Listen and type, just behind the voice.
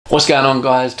What's going on,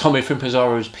 guys? Tommy from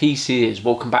Pizarro's PCs.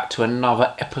 Welcome back to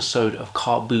another episode of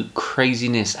car boot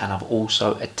craziness, and I've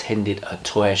also attended a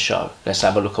toy show. Let's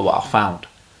have a look at what I found.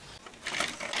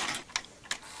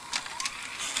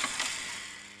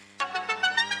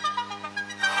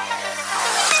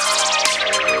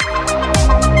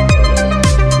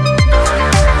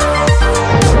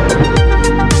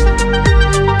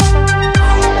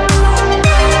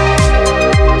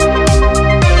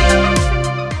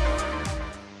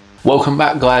 Welcome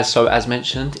back, guys. So as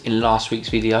mentioned in last week's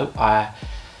video, I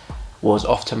was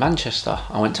off to Manchester.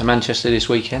 I went to Manchester this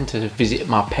weekend to visit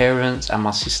my parents and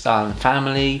my sister and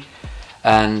family,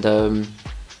 and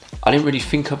I didn't really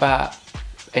think about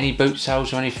any boot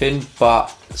sales or anything, but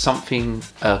something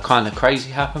kind of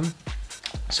crazy happened.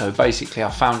 So basically I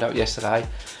found out yesterday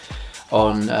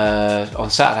on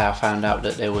Saturday, I found out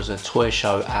that there was a toy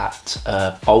show at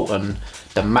Bolton,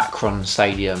 the Macron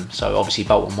Stadium. So obviously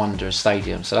Bolton Wanderers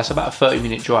Stadium. So that's about a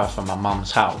 30-minute drive from my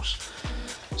mum's house.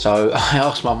 So I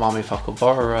asked my mum if I could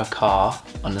borrow her car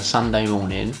on the Sunday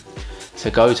morning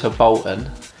to go to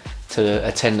Bolton to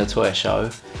attend the toy show,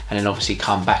 and then obviously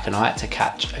come back, and I had to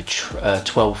catch a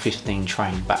 12:15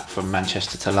 train back from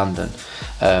Manchester to London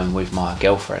with my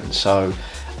girlfriend. So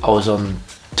I was on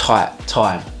tight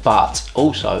time, but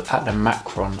also at the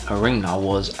Macron Arena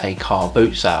was a car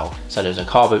boot sale. So there's a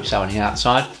car boot sale on the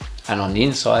outside, and on the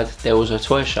inside there was a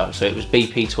toy show. So it was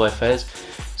BP Toy Fairs.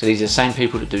 So these are the same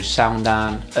people that do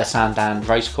Sandown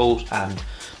race course and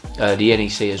the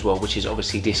NEC as well, which is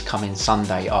obviously this coming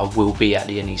Sunday. I will be at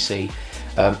the NEC.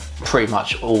 Pretty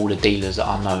much all the dealers that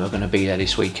I know are going to be there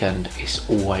this weekend. It's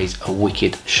always a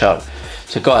wicked show.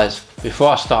 So guys, before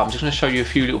I start, I'm just going to show you a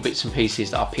few little bits and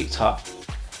pieces that I picked up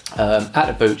at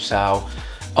the boot sale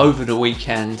over the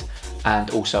weekend and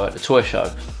also at the toy show.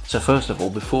 So first of all,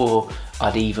 before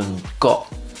I'd even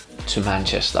got to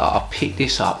Manchester, I picked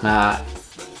this up. Now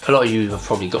a lot of you have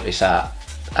probably got this out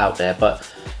there,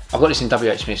 but I got this in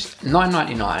WH Smith's,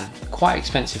 £9.99, quite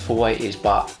expensive for what it is,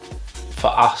 but for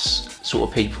us sort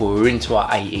of people who are into our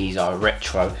 80s, our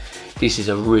retro, this is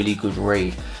a really good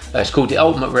read. It's called the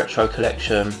Ultimate Retro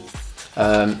Collection,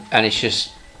 and it's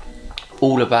just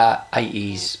all about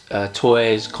 80s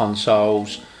toys,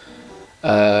 consoles,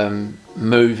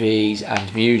 movies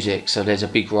and music. So there's a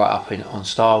big write-up on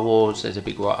Star Wars, there's a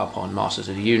big write-up on Masters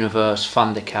of the Universe,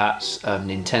 Thundercats,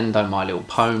 Nintendo, My Little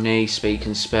Pony, Speak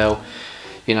and Spell.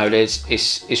 You know,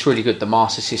 it's really good. The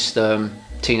Master System,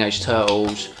 Teenage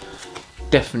Turtles,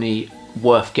 definitely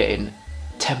worth getting.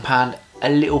 £10, a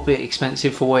little bit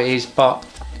expensive for what it is, but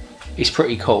it's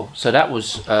pretty cool. So that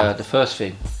was the first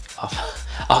thing.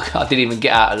 I didn't even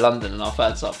get out of London and I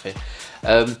found something.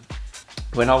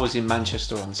 When I was in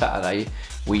Manchester on Saturday,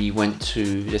 we went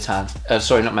to the town,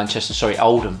 sorry, not Manchester, sorry,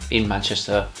 Oldham in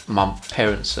Manchester. My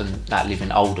parents and that live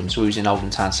in Oldham, so we was in Oldham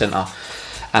town centre,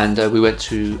 and we went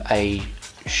to a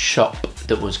shop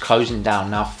that was closing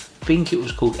down. Now I think it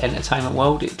was called Entertainment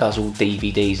World. It does all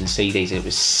DVDs and CDs. It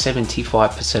was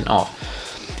 75% off.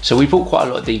 So we bought quite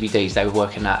a lot of DVDs. They were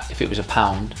working at, if it was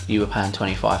 £1, you were paying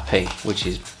 25p, which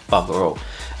is bugger all.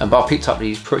 But I picked up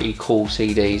these pretty cool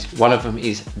CDs. One of them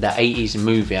is the 80s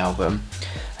movie album,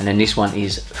 and then this one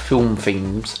is Film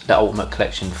Themes, the Ultimate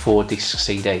Collection 4-disc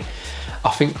CD. I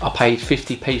think I paid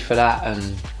 50p for that and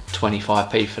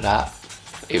 25p for that.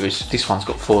 This one's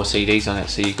got 4 CDs on it,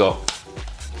 so you got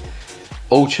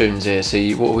all tunes here. So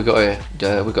what have we got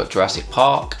here? We've got Jurassic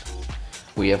Park,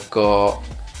 we have got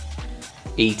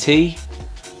E.T.,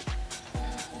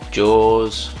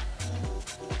 Jaws,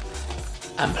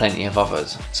 and plenty of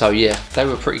others. So yeah, they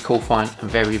were pretty cool find and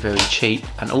very, very cheap.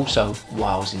 And also,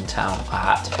 while I was in town, I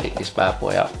had to pick this bad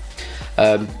boy up.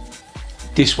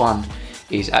 This one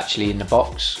is actually in the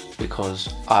box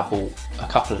because I bought a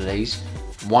couple of these,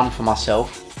 one for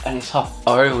myself, and it's up.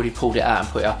 I already pulled it out and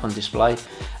put it up on display.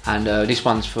 And this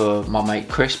one's for my mate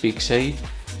Chris, Big C,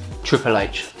 Triple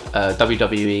H,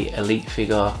 WWE Elite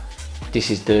figure. This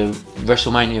is the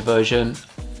WrestleMania version.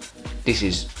 This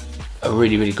is a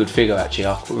really, really good figure actually.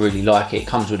 I really like it. It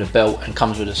comes with a belt and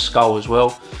comes with a skull as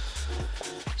well.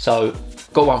 So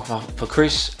got one for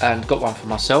Chris and got one for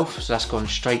myself. So that's gone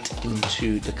straight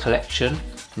into the collection.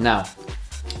 Now,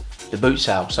 the boot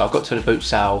sale. So I got to the boot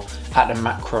sale at the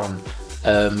Macron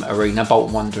Arena,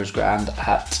 Bolton Wanderers ground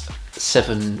at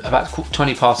about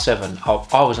 20 past 7.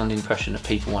 I was under the impression that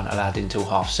people weren't allowed in until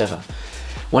 7:30.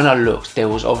 When I looked, there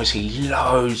was obviously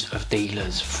loads of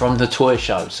dealers from the toy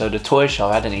show. So the toy show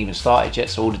hadn't even started yet,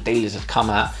 so all the dealers had come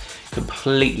out,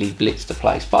 completely blitzed the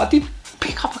place. But I did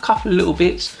pick up a couple of little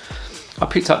bits. I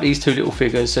picked up these 2 little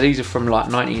figures. So these are from like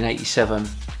 1987.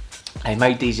 They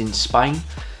made these in Spain.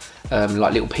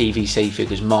 like little PVC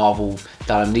figures, Marvel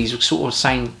done them. These are sort of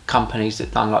same companies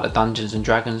that done like the Dungeons and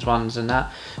Dragons ones and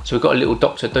that. So we've got a little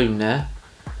Doctor Doom there.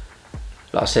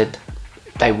 Like I said,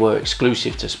 they were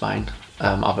exclusive to Spain,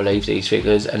 I believe, these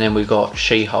figures. And then we've got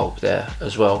She-Hulk there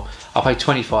as well. I paid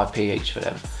 25p each for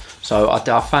them. So I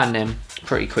found them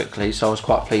pretty quickly, so I was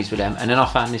quite pleased with them. And then I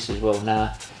found this as well.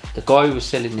 Now, the guy who was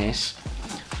selling this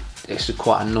is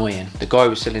quite annoying. The guy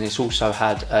who was selling this also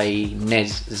had a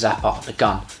NES Zapper, the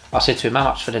gun. I said to him, how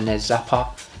much for the NES Zapper?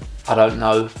 I don't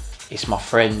know, it's my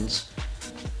friend's.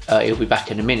 He'll be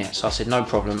back in a minute. So I said, no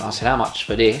problem. I said, how much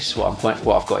for this? What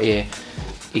I've got here?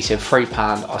 He said,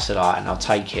 £3. I said, all right, and I'll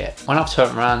take it. When I've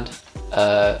turned around,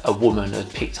 a woman had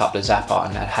picked up the Zapper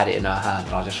and had it in her hand,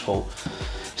 and I just thought,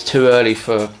 it's too early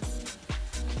for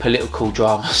political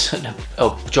dramas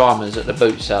dramas at the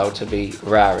boot sale to be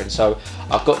raring. So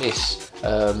I've got this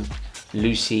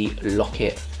Lucy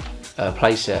Lockett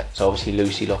playset. So obviously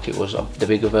Lucy Lockett was the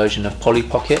bigger version of Polly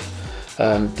Pocket.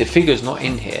 The figure's not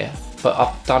in here, but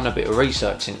I've done a bit of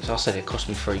research since. I said it cost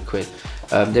me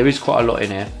 £3. There is quite a lot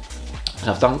in here, and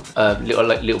I've done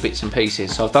little bits and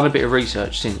pieces. So I've done a bit of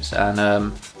research since,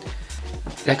 and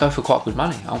they go for quite good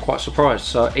money. I'm quite surprised.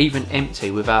 So even empty,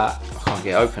 without, I can't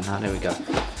get it open now, there we go.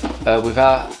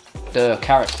 Without the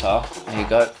character, there you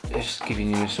go, just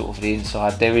giving you sort of the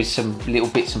inside. There is some little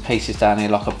bits and pieces down here,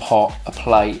 like a pot, a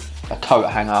plate, a coat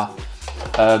hanger.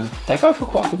 They go for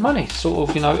quite good money, sort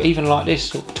of, you know, even like this,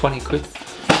 sort of 20 quid.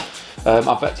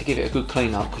 I've had to give it a good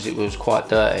clean up because it was quite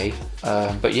dirty,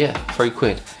 but yeah,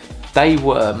 £3. They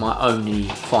were my only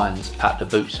finds at the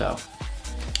boot sale,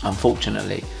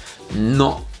 unfortunately.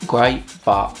 Not great,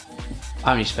 but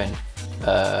I only spent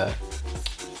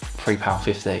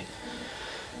 £3.50.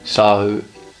 So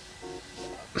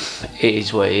it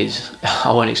is what it is.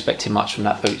 I wasn't expecting much from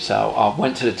that boot sale. I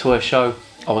went to the toy show.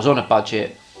 I was on a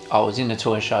budget. I was in the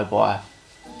toy show by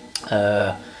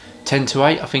 10 to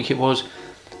 8, I think it was.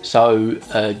 So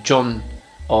John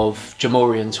of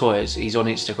Jamorian Toys, he's on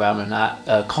Instagram and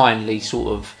that, kindly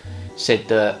sort of said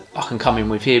that I can come in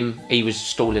with him. He was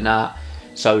stalling out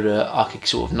so that I could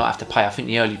sort of not have to pay. I think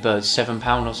the early bird's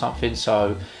 £7 or something.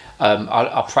 So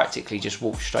I practically just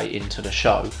walked straight into the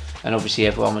show, and obviously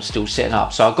everyone was still setting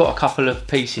up. So I got a couple of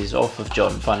pieces off of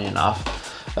John, funny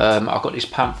enough. I got this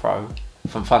Panthro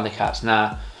from Thundercats.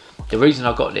 Now, the reason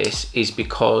I got this is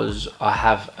because I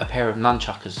have a pair of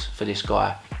nunchuckers for this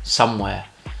guy somewhere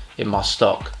in my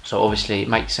stock. So obviously it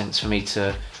makes sense for me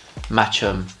to match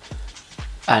them,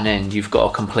 and then you've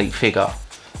got a complete figure.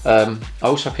 I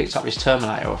also picked up this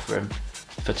Terminator off him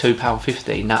for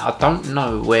 £2.50. Now, I don't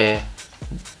know where,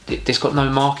 it's got no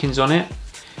markings on it.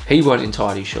 He weren't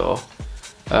entirely sure.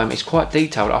 It's quite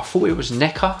detailed. I thought it was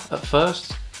NECA at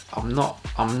first. I'm not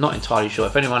entirely sure.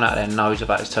 If anyone out there knows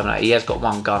about this Terminator, he has got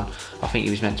one gun. I think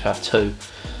he was meant to have two.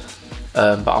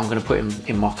 But I'm going to put him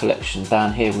in my collection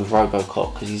down here with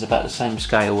Robocop, because he's about the same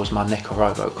scale as my NECA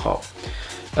Robocop.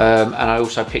 And I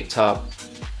also picked up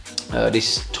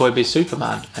this Toy Biz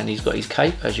Superman, and he's got his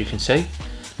cape, as you can see.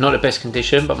 Not the best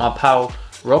condition, but my pal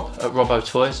Rob at Robo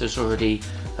Toys has already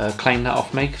claimed that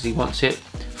off me because he wants it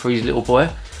for his little boy.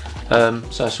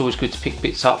 So it's always good to pick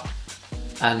bits up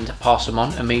and pass them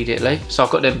on immediately. So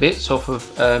I've got them bits off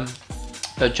of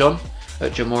John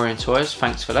at Jamorian Toys,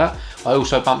 thanks for that. I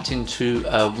also bumped into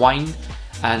Wayne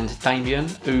and Damien,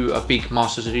 who are big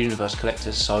Masters of the Universe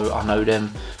collectors, so I know them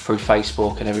through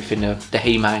Facebook and everything, the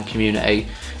He-Man community.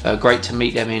 Great to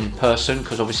meet them in person,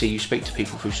 because obviously you speak to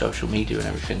people through social media and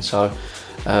everything, so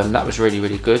that was really,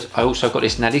 really good. I also got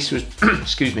this. Now this was,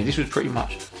 excuse me, this was pretty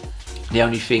much the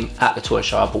only thing at the toy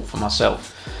show I bought for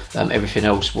myself. Everything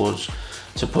else was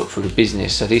to put through the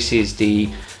business. So this is the,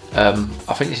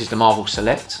 I think this is the Marvel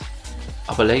Select,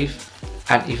 I believe,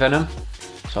 Anti-Venom.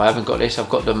 So I haven't got this, I've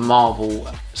got the Marvel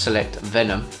Select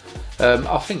Venom.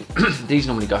 I think these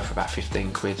normally go for about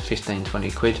 15 quid, 15,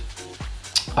 20 quid.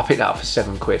 I picked that up for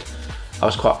 7 quid. I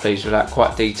was quite pleased with that,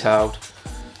 quite detailed.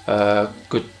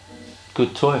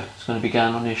 Good toy. It's going to be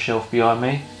going on this shelf behind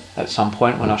me at some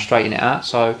point when I straighten it out.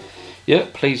 So yeah,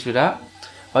 pleased with that.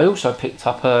 I also picked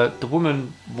up, the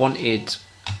woman wanted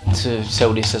to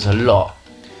sell this as a lot.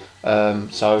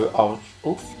 So I was,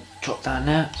 oh, dropped down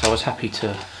there. So I was happy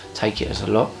to take it as a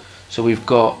lot. So we've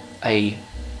got a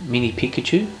mini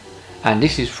Pikachu, and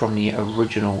this is from the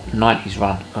original 90s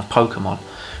run of Pokemon.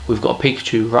 We've got a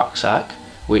Pikachu rucksack,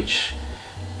 which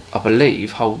I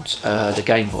believe holds the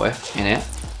Game Boy in it.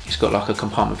 It's got like a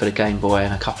compartment for the Game Boy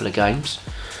and a couple of games.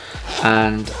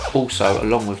 And also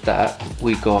along with that,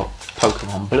 we got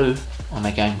Pokemon Blue on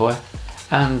the Game Boy,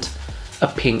 and a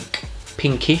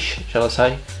pinkish, shall I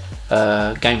say,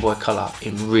 Game Boy Color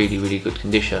in really, really good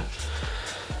condition.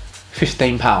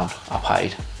 £15 I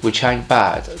paid. which ain't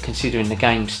bad considering the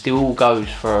game still goes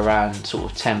for around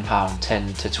sort of £10,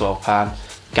 £10 to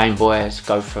 £12. Game Boys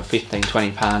go for £15,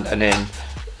 £20, and then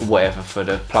whatever for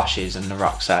the plushes and the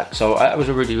rucksack. So that was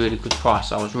a really good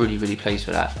price. I was really pleased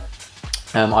with that.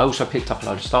 I also picked up a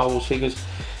load of Star Wars figures.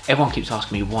 Everyone keeps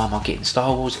asking me why am I getting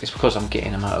Star Wars. It's because I'm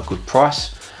getting them at a good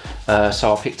price.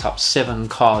 So I picked up 7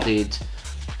 carded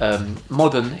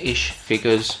modern-ish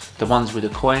figures, the ones with the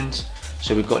coins.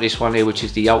 So we've got this one here, which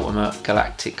is the Ultimate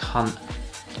Galactic Hunt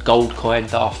gold coin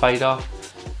Darth Vader.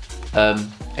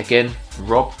 Again,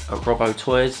 Rob at Robbo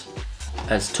Toys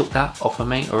has took that off of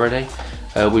me already.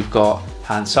 We've got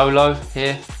Han Solo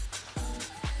here.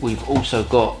 We've also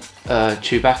got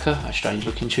Chewbacca, a strange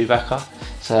looking Chewbacca.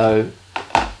 So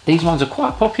these ones are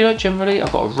quite popular generally.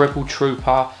 I've got a Rebel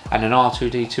Trooper and an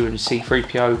R2-D2 and a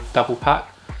C-3PO double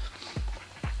pack.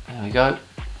 There we go.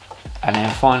 And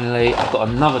then finally I've got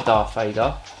another Darth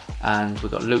Vader, and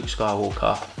we've got Luke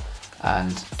Skywalker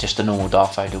and just a normal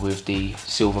Darth Vader with the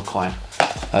silver coin.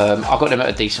 I got them at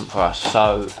a decent price.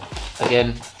 So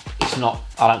again, it's not,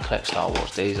 I don't collect Star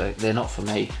Wars, they're not for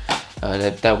me.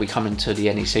 They'll be coming to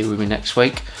the NEC with me next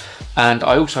week. And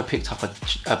I also picked up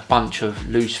a bunch of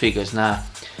loose figures. Now,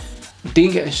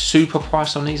 didn't get a super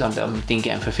price on these, I didn't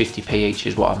get them for 50p each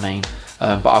is what I mean.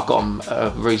 But I've got them at a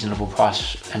reasonable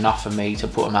price, enough for me to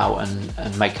put them out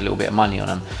and make a little bit of money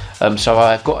on them. So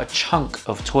I've got a chunk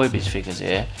of Toy Biz figures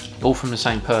here, all from the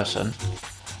same person.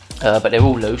 But they're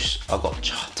all loose. I've got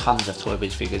tons of Toy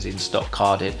Biz figures in stock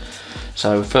carded.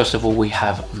 So first of all, we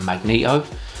have Magneto,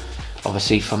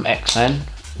 obviously from X-Men.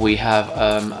 We have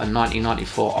a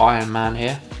 1994 Iron Man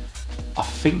here. I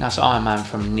think that's Iron Man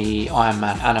from the Iron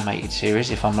Man animated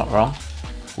series, if I'm not wrong.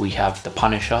 We have the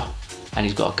Punisher, and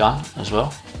he's got a gun as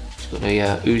well. He's got the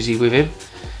Uzi with him.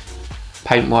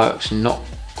 Paintwork's not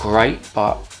great,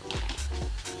 but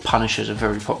Punisher's a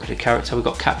very popular character. We've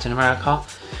got Captain America,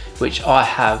 which I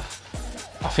have.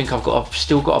 I think I've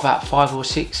still got about 5 or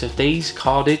 6 of these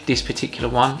carded, this particular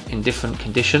one in different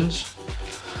conditions.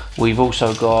 We've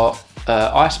also got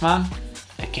Iceman.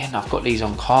 Again, I've got these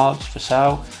on cards for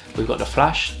sale. We've got the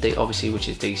Flash, obviously, which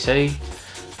is DC.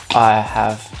 I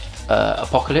have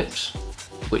Apocalypse,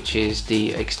 which is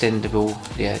the extendable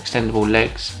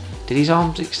legs. Did his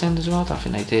arms extend as well? I don't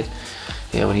think they did.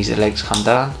 Yeah, when his legs come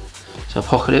down. So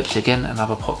Apocalypse, again,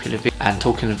 another popular villain. And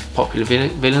talking of popular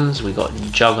villains, we got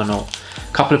Juggernaut.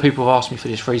 A couple of people have asked me for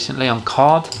this recently on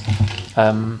card,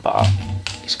 but I've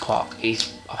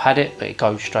had it, but it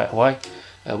goes straight away.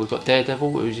 We've got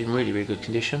Daredevil, who's in really good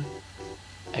condition.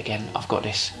 Again, I've got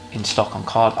this in stock on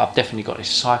card. I've definitely got this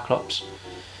Cyclops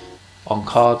on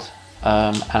card,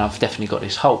 and I've definitely got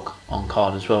this Hulk on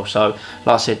card as well. So,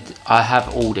 like I said, I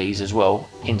have all these as well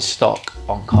in stock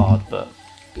on card, but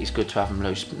it's good to have them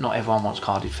loose. Not everyone wants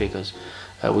carded figures.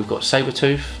 We've got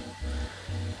Sabretooth.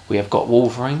 We have got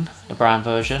Wolverine, the brown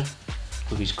version,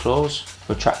 with his claws,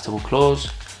 retractable claws.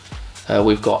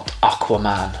 We've got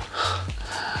Aquaman.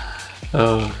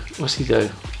 What's he do?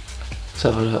 Let's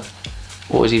have a look.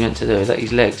 What was he meant to do? Is that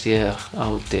his legs? Yeah.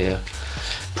 Oh dear.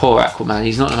 Poor Aquaman.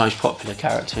 He's not the most popular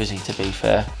character, is he, to be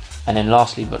fair? And then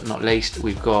lastly but not least,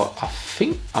 we've got,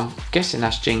 I'm guessing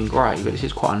that's Jean Grey, but this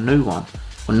is quite a new one.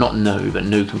 Well, not new, but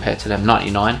new compared to them.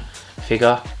 99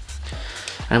 figure.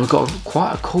 And we've got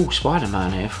quite a cool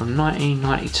Spider-Man here from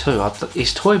 1992.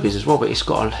 It's Toy Biz as well, but it's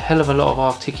got a hell of a lot of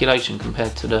articulation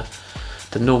compared to the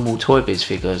normal Toy Biz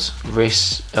figures.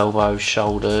 Wrists, elbows,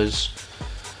 shoulders.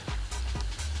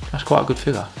 That's quite a good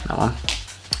figure, that one.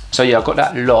 So yeah, I've got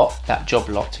that job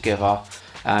lot together,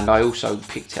 and I also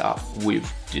picked it up with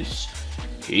this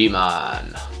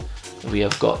He-Man. We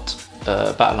have got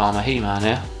Battle Armor He-Man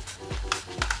here.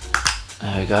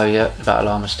 There we go, yeah, the Battle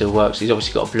Armor still works. He's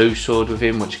obviously got a blue sword with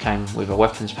him, which came with a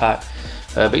weapons pack,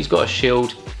 but he's got a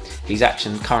shield. His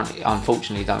actions currently,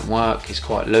 unfortunately, don't work. He's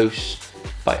quite loose,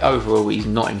 but overall, he's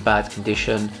not in bad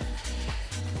condition.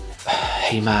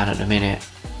 He-Man at the minute,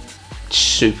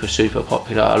 super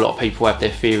popular. A lot of people have their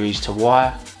theories to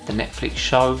why. The Netflix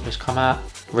show has come out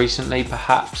recently,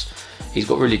 perhaps. He's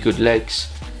got really good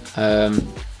legs.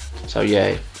 So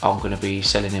yeah, I'm going to be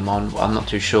selling him on. I'm not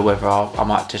too sure whether I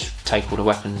might just take all the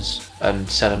weapons and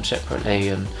sell them separately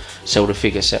and sell the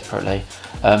figure separately.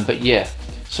 But yeah,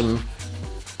 some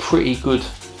pretty good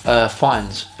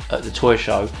finds at the toy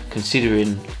show,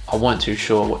 considering I wasn't too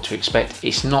sure what to expect.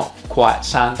 It's not quite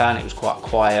Sandown, it was quite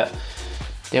quiet.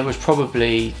 There was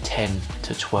probably 10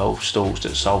 to 12 stalls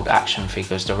that sold action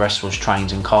figures. The rest was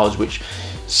trains and cars, which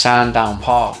Sandown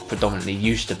Park predominantly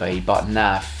used to be, but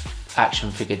now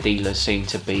action figure dealers seem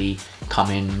to be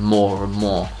coming more and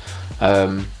more.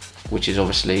 which is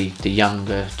obviously the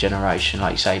younger generation,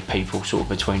 like you say, people sort of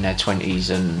between their 20s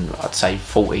and I'd say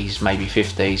 40s, maybe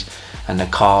 50s, and the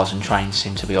cars and trains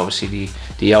seem to be obviously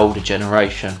the older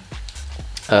generation.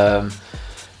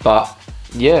 But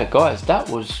yeah, guys, that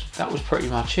was pretty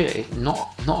much it.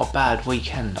 Not a bad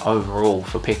weekend overall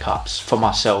for pickups for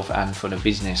myself and for the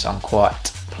business. I'm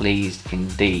quite pleased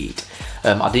indeed.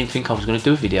 I didn't think I was going to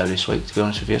do a video this week, to be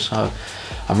honest with you, so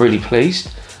I'm really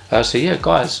pleased. So yeah,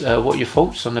 guys, what are your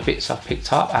thoughts on the bits I've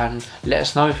picked up, and let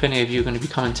us know if any of you are going to be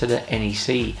coming to the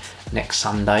NEC next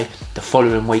Sunday. The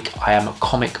following week I am at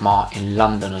Comic Mart in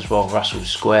London as well, Russell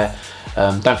Square.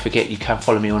 Don't forget, you can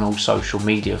follow me on all social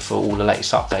media for all the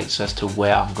latest updates as to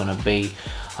where I'm going to be.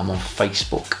 I'm on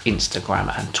Facebook,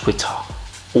 Instagram and Twitter.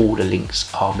 All the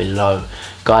links are below.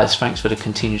 Guys, thanks for the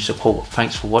continued support.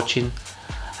 Thanks for watching,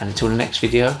 and until the next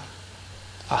video,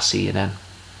 I'll see you then.